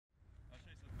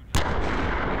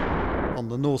On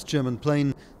the North German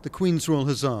plain, the Queen's Royal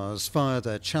Hussars fire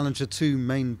their Challenger 2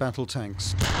 main battle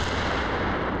tanks.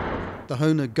 The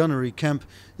Hohne gunnery camp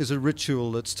is a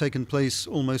ritual that's taken place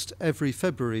almost every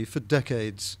February for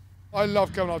decades. I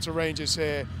love coming out to ranges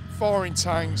here, firing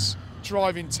tanks,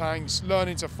 driving tanks,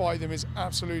 learning to fight them is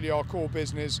absolutely our core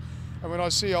business. And when I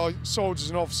see our soldiers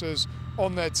and officers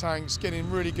on their tanks getting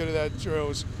really good at their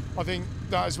drills, I think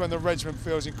that is when the regiment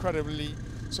feels incredibly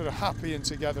sort of happy and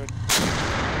together.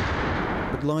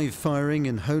 But live firing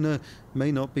in Hohne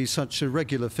may not be such a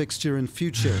regular fixture in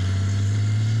future.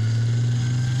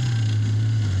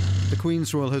 The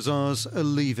Queen's Royal Hussars are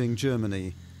leaving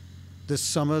Germany. This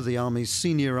summer, the Army's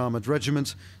senior armoured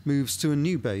regiment moves to a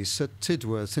new base at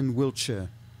Tidworth in Wiltshire.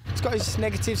 It's got its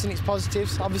negatives and its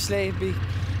positives. Obviously, be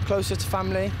closer to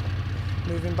family,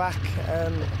 moving back.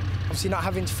 Obviously, not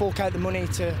having to fork out the money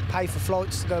to pay for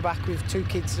flights to go back with 2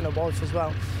 kids and a wife as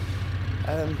well.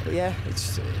 But yeah,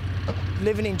 it's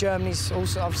living in Germany's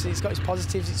also obviously it's got its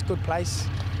positives. It's a good place.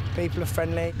 People are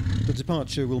friendly. The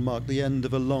departure will mark the end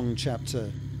of a long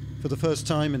chapter. For the first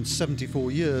time in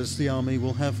 74 years, the Army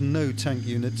will have no tank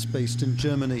units based in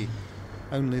Germany.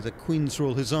 Only the Queen's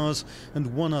Royal Hussars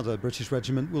and 1 other British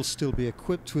regiment will still be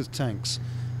equipped with tanks.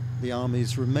 The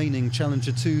Army's remaining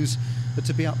Challenger 2s are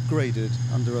to be upgraded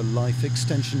under a life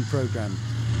extension programme.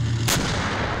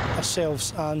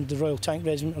 Ourselves and the Royal Tank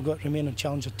Regiment have got to remain on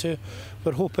Challenger 2.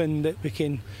 We're hoping that we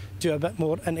can do a bit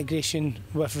more integration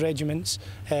with regiments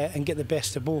and get the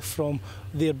best of both from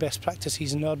their best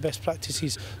practices and our best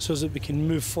practices so that we can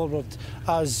move forward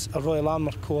as a Royal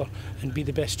Armoured Corps and be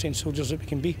the best trained soldiers that we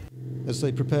can be. As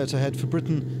they prepare to head for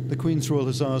Britain, the Queen's Royal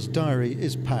Hussars' diary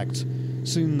is packed.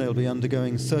 Soon they'll be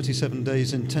undergoing 37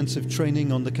 days intensive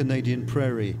training on the Canadian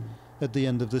prairie. At the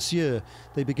end of this year,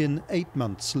 they begin 8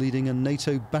 months leading a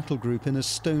NATO battle group in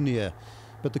Estonia.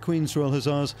 But the Queen's Royal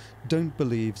Hussars don't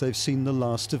believe they've seen the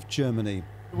last of Germany.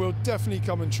 We'll definitely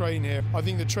come and train here. I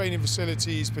think the training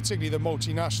facilities, particularly the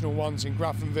multinational ones in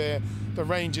Grafenwehr, the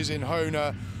ranges in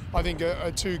Hohne, I think are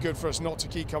too good for us not to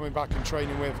keep coming back and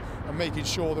training with and making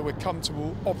sure that we're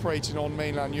comfortable operating on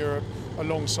mainland Europe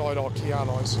alongside our key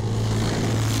allies.